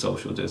against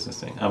social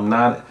distancing? I'm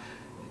not,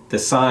 the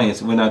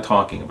science, we're not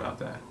talking about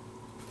that.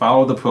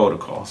 Follow the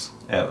protocols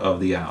of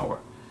the hour.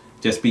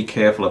 Just be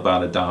careful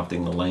about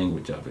adopting the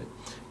language of it,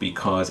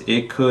 because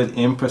it could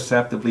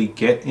imperceptibly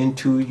get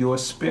into your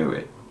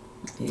spirit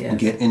Yes.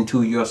 get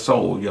into your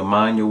soul, your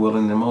mind, your will,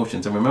 and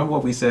emotions. And remember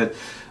what we said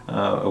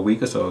a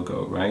week or so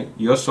ago, right?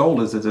 Your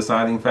soul is the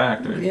deciding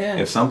factor. Yes.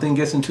 If something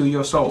gets into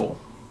your soul,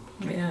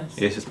 Yes.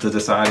 it's the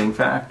deciding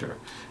factor.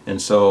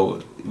 And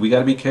so we got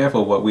to be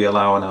careful what we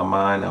allow in our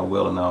mind, our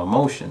will, and our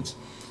emotions.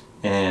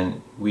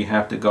 And we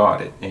have to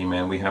guard it.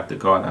 Amen. We have to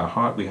guard our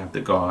heart. We have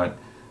to guard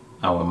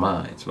our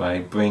minds,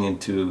 right? Bring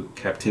into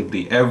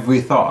captivity every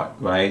thought,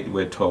 right?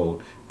 We're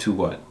told to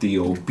what? The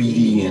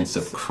obedience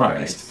of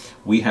Christ.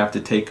 We have to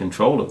take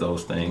control of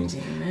those things.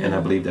 Amen. And I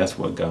believe that's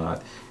what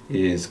God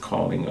is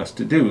calling us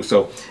to do.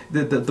 So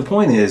the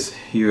point is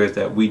here is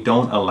that we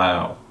don't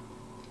allow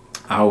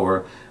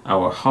our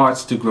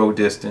hearts to grow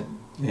distant.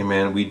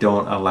 Amen. We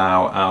don't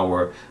allow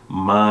our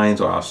minds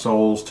or our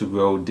souls to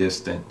grow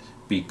distant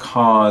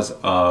because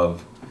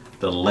of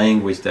the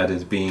language that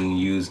is being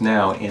used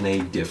now in a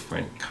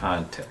different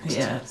context.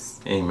 Yes.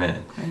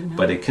 Amen. Amen.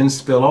 But it can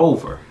spill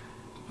over.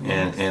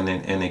 Yes. And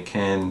it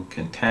can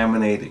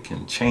contaminate, it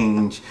can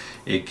change,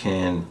 it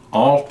can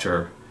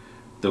alter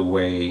the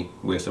way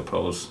we're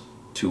supposed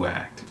to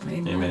act.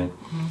 Amen. Amen.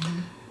 Mm-hmm.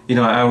 You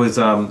know, I was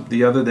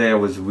the other day I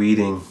was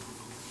reading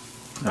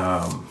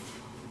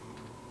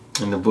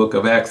in the book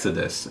of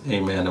Exodus,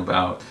 amen,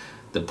 about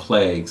the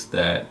plagues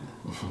that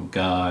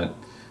God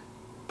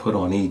put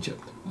on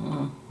Egypt.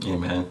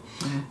 Amen.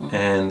 Mm-hmm.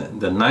 And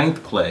the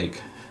 9th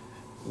plague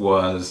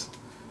was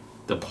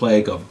the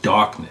plague of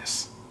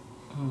darkness.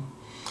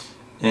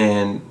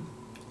 And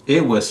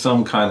it was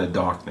some kind of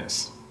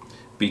darkness,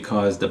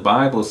 because the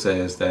Bible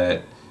says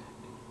that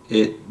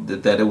it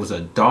was a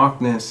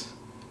darkness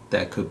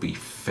that could be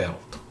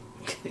felt.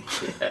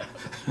 Yeah,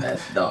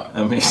 that's dark.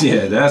 I mean,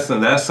 yeah,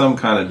 that's some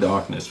kind of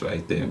darkness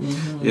right there.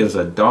 Mm-hmm. It was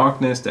a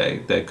darkness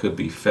that could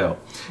be felt.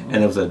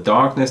 And it was a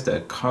darkness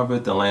that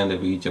covered the land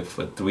of Egypt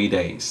for 3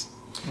 days.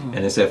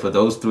 And it said for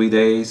those 3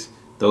 days,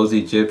 those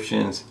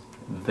Egyptians,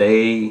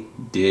 they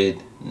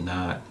did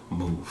not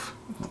move.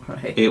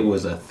 Right. It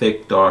was a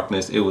thick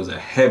darkness. It was a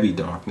heavy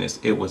darkness.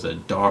 It was a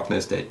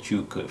darkness that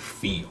you could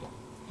feel.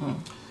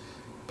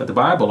 But the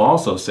Bible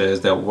also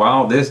says that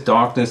while this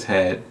darkness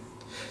had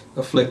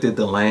afflicted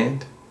the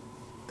land,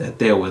 that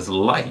there was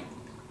light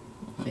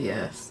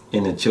Yes.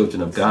 in the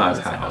children of God's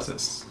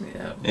houses.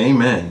 Yeah.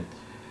 Amen.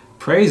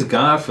 Praise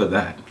God for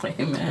that.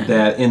 Amen.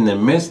 That in the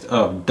midst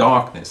of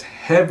darkness,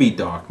 heavy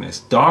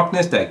darkness,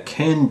 darkness that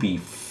can be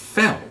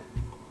felt,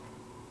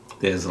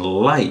 there's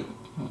light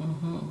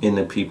in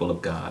the people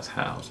of God's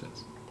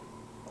houses.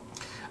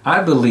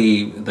 I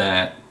believe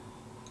that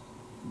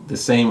the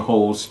same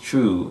holds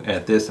true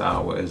at this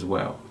hour as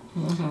well.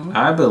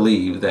 I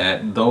believe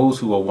that those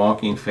who are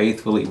walking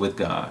faithfully with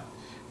God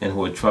and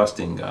who are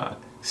trusting God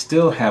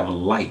still have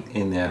light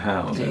in their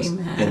houses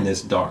Amen. in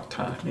this dark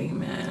time.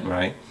 Amen.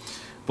 Right?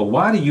 But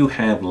why do you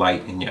have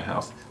light in your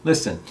house?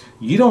 Listen,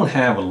 you don't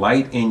have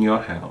light in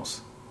your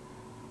house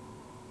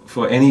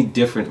for any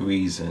different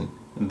reason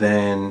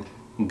than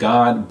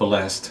God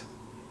blessed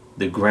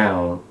the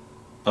ground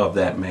of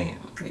that man.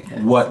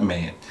 Yes. What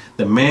man?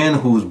 The man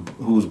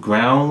whose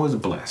ground was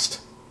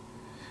blessed,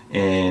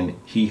 and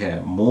he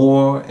had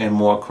more and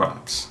more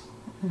crops.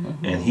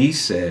 And he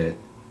said,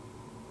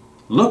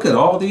 look at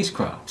all these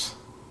crops.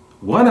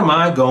 What am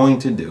I going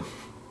to do?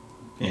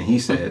 And he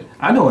said,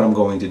 I know what I'm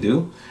going to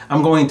do.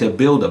 I'm going to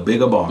build a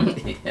bigger barn.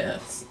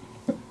 Yes.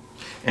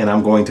 And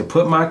I'm going to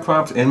put my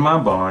crops in my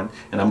barn,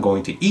 and I'm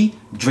going to eat,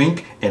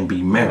 drink, and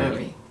be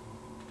merry.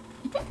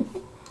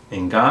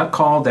 And God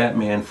called that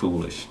man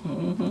foolish.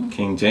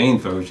 King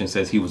James Version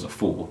says he was a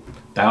fool.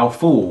 Thou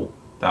fool,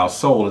 thy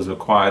soul is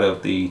required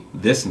of thee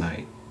this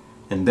night,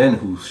 and then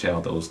who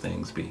shall those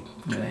things be?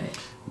 Right.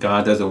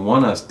 God doesn't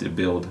want us to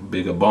build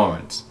bigger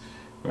barns,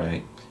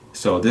 right?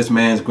 So this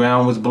man's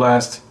ground was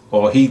blessed.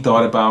 All he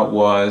thought about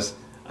was,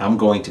 I'm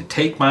going to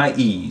take my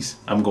ease,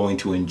 I'm going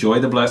to enjoy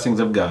the blessings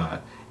of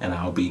God, and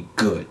I'll be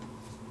good.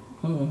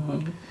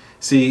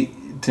 See,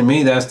 to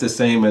me, that's the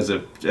same as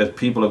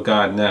people of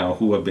God now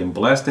who have been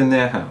blessed in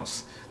their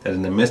house, that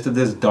in the midst of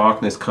this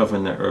darkness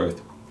covering the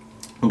earth,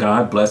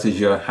 God blesses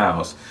your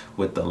house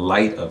with the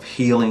light of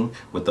healing,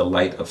 with the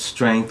light of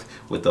strength,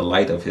 with the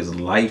light of his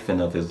life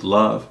and of his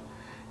love.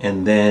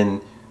 And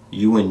then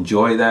you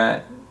enjoy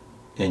that,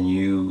 and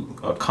you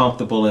are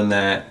comfortable in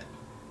that,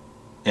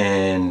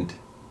 and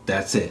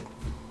that's it.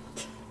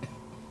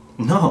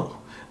 No.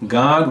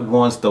 God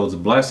wants those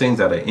blessings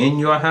that are in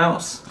your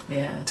house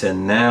Yes. to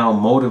now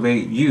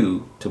motivate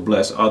you to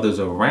bless others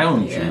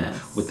around Yes. you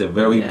with the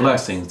very Yes.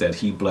 blessings that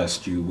he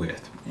blessed you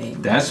with.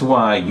 Amen. That's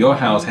why your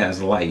house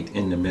has light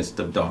in the midst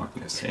of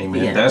darkness.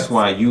 Amen. Yes. That's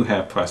why you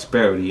have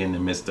prosperity in the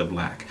midst of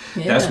lack.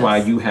 Yes. That's why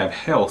you have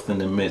health in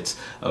the midst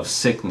of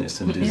sickness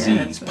and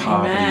disease, Yes.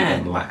 poverty Amen.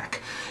 and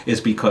lack.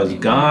 It's because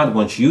Amen. God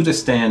wants you to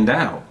stand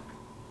out,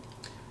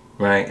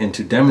 right, and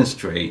to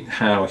demonstrate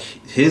how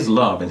his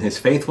love and his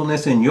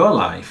faithfulness in your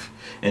life.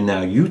 And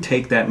now you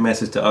take that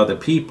message to other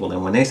people,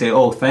 and when they say,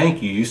 oh,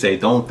 thank you, you say,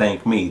 don't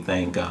thank me,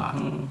 thank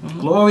God.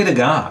 Glory to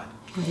God.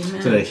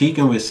 Amen. So that he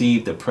can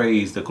receive the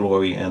praise, the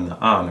glory, and the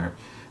honor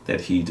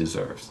that he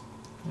deserves.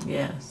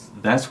 Yes.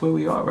 that's where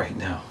we are right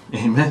now.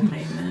 Amen.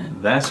 Amen.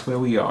 That's where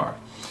we are.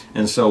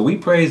 And so we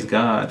praise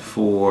God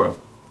for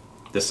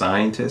the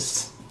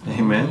scientists.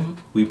 Amen.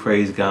 We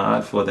praise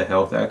God for the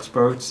health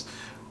experts.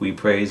 We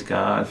praise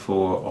God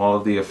for all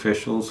of the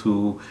officials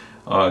who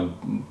are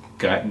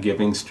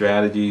giving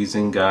strategies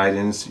and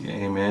guidance,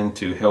 amen,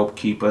 to help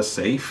keep us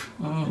safe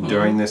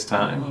during this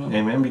time.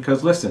 Amen.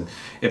 Because listen,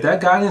 if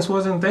that guidance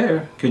wasn't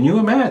there, can you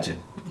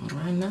imagine?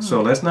 I know.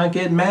 So let's not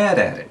get mad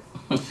at it.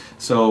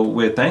 So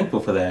we're thankful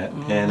for that.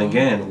 And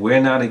again,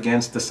 we're not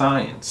against the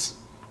science.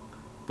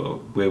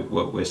 But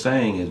what we're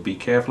saying is be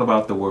careful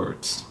about the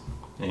words.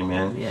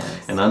 Amen.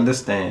 Yes. And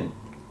understand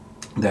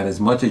that as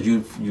much as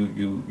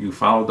you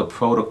follow the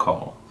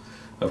protocol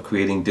of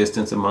creating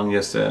distance among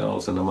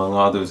yourselves and among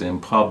others in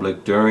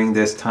public during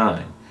this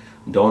time,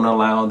 don't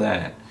allow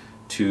that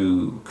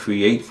to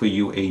create for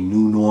you a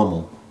new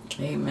normal.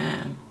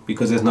 Amen.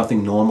 Because there's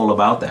nothing normal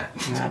about that.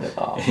 Not at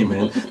all.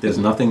 Amen. There's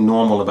nothing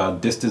normal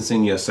about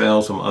distancing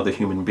yourselves from other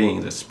human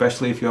beings,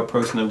 especially if you're a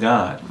person of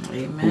God.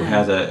 Amen.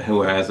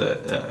 who has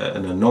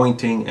an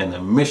anointing and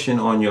a mission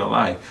on your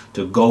life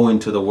to go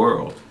into the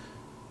world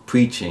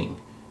preaching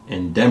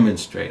and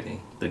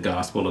demonstrating the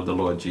gospel of the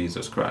Lord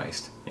Jesus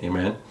Christ.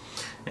 Amen.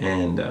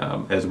 And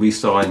as we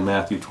saw in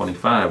Matthew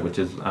 25, which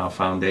is our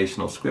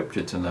foundational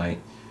scripture tonight,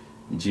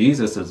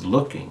 Jesus is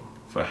looking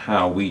for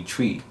how we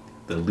treat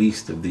the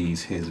least of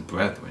these his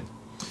brethren.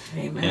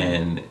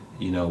 Amen.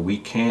 And we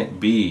can't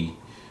be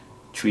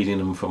treating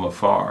them from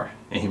afar.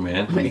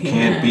 Amen. We Amen.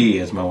 can't be,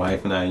 as my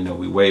wife and I,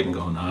 we wave and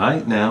going, all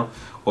right now.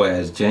 Or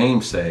as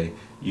James say,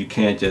 you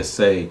can't just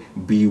say,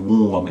 be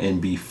warm and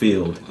be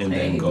filled and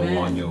then go Amen.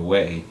 on your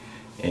way.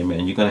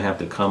 Amen. You're going to have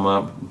to come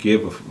up,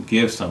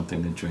 give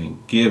something to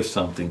drink, give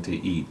something to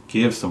eat,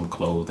 give some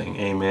clothing.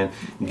 Amen.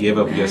 Give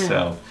up Amen.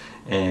 yourself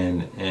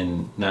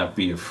and not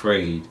be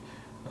afraid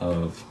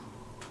of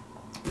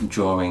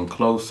drawing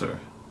closer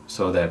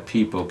so that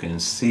people can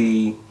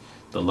see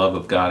the love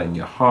of God in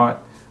your heart,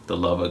 the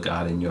love of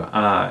God in your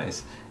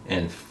eyes,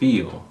 and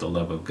feel the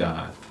love of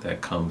God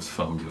that comes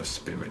from your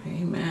spirit.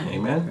 Amen.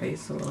 Amen.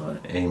 Praise the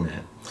Lord.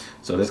 Amen.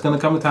 So there's going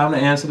to come a time to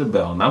answer the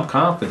bell. And I'm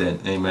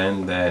confident,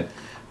 amen, that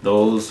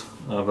those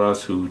of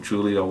us who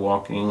truly are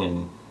walking,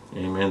 and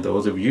amen,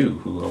 those of you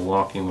who are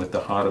walking with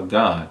the heart of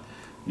God,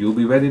 you'll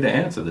be ready to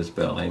answer this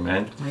bell.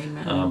 Amen.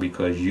 Amen.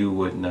 Because you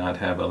would not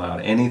have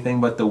allowed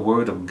anything but the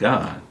word of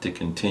God to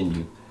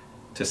continue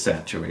to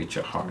saturate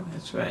your heart.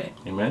 That's right.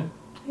 Amen.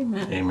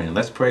 Amen. Amen.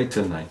 Let's pray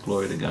tonight.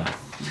 Glory to God.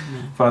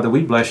 Amen. Father,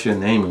 we bless your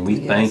name and we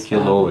Yes, thank you,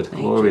 Father. Lord.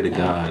 Thank Glory you, to God.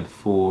 God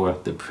for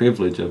the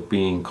privilege of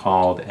being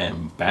called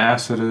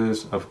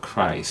ambassadors of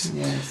Christ.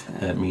 Yes, God.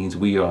 That means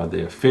we are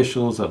the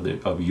officials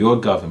of your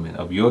government,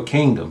 of your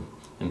kingdom.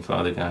 And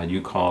Father God,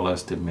 you call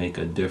us to make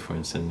a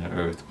difference in the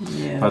earth.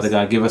 Yes. Father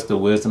God, give us the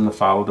wisdom to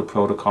follow the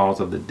protocols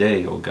of the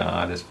day, oh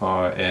God, as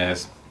far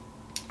as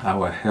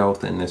our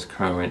health in this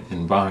current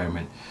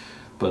environment.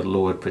 But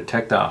Lord,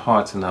 protect our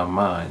hearts and our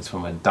minds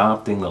from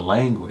adopting the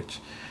language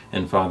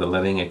and Father,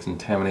 letting it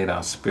contaminate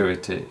our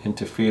spirit to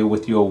interfere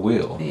with your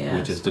will, Yes,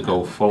 which is to go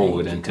Father.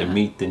 forward Thank and you, to God.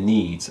 meet the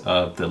needs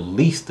of the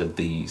least of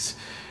these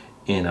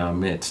in our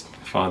midst.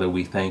 Father,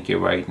 we thank you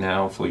right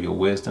now for your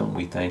wisdom.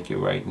 We thank you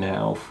right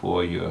now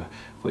for your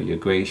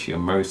grace, your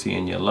mercy,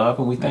 and your love.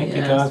 And we thank you,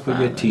 Yes, God, for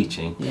your Father.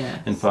 teaching.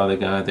 Yes. And Father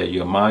God, that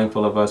you're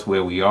mindful of us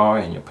where we are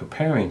and you're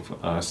preparing for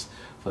us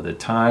for the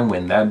time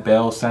when that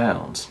bell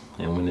sounds.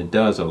 And when it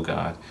does, oh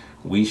God,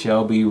 we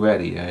shall be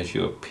ready as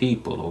your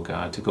people, oh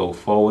God, to go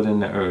forward in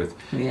the earth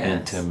and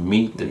Yes. to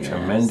meet the Yes.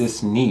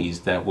 tremendous needs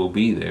that will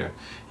be there.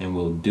 And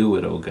we'll do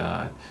it, oh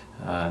God,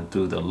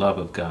 through the love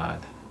of God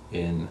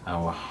in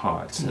our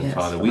hearts. And Yes,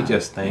 Father, we Father.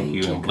 just thank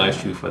you and bless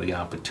God. you for the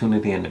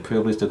opportunity and the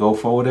privilege to go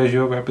forward as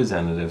your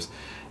representatives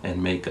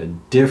and make a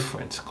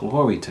difference.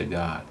 Glory to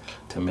God,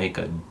 to make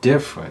a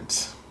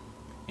difference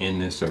in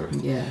this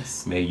earth.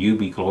 Yes. May you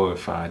be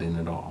glorified in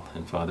it all.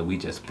 And Father, we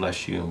just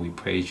bless you and we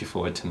praise you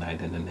for it tonight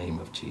in the name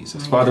of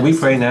Jesus. Father, we Yes.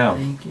 pray now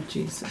Thank you,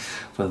 Jesus.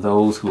 for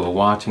those who are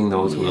watching,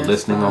 those who are Yes,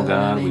 listening, oh Father, in the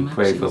God. We name of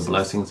pray for Jesus.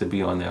 blessings to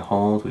be on their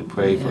homes. We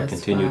pray for Yes,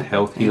 continued Father.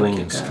 health, Thank healing,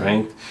 you, and God.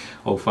 strength,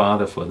 oh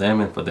Father, for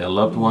them and for their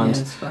loved ones.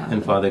 Yes, Father.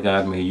 And Father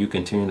God, may you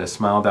continue to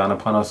smile down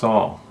upon us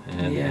all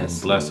and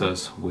Yes, bless Lord.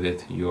 us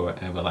with your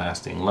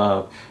everlasting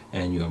love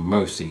and your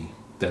mercy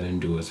that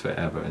endures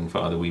forever. And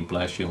Father, we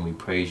bless you and we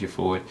praise you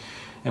for it.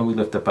 And we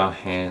lift up our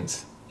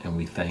hands and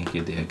we thank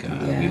you, dear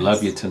God. We Yes.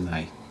 love you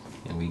tonight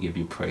and we give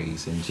you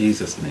praise. In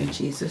Jesus' name, In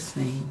Jesus'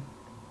 name.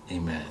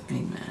 amen.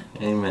 Amen.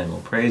 Amen. Well,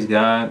 praise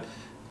God.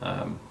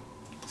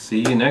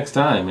 See you next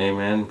time.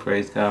 Amen.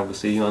 Praise God. We'll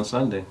see you on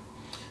Sunday.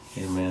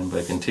 Amen.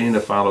 But continue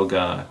to follow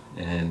God.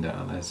 And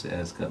as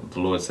the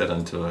Lord said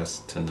unto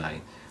us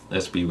tonight,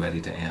 let's be ready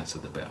to answer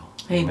the bell.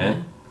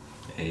 Amen.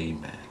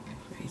 Amen.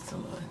 Praise the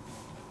Lord.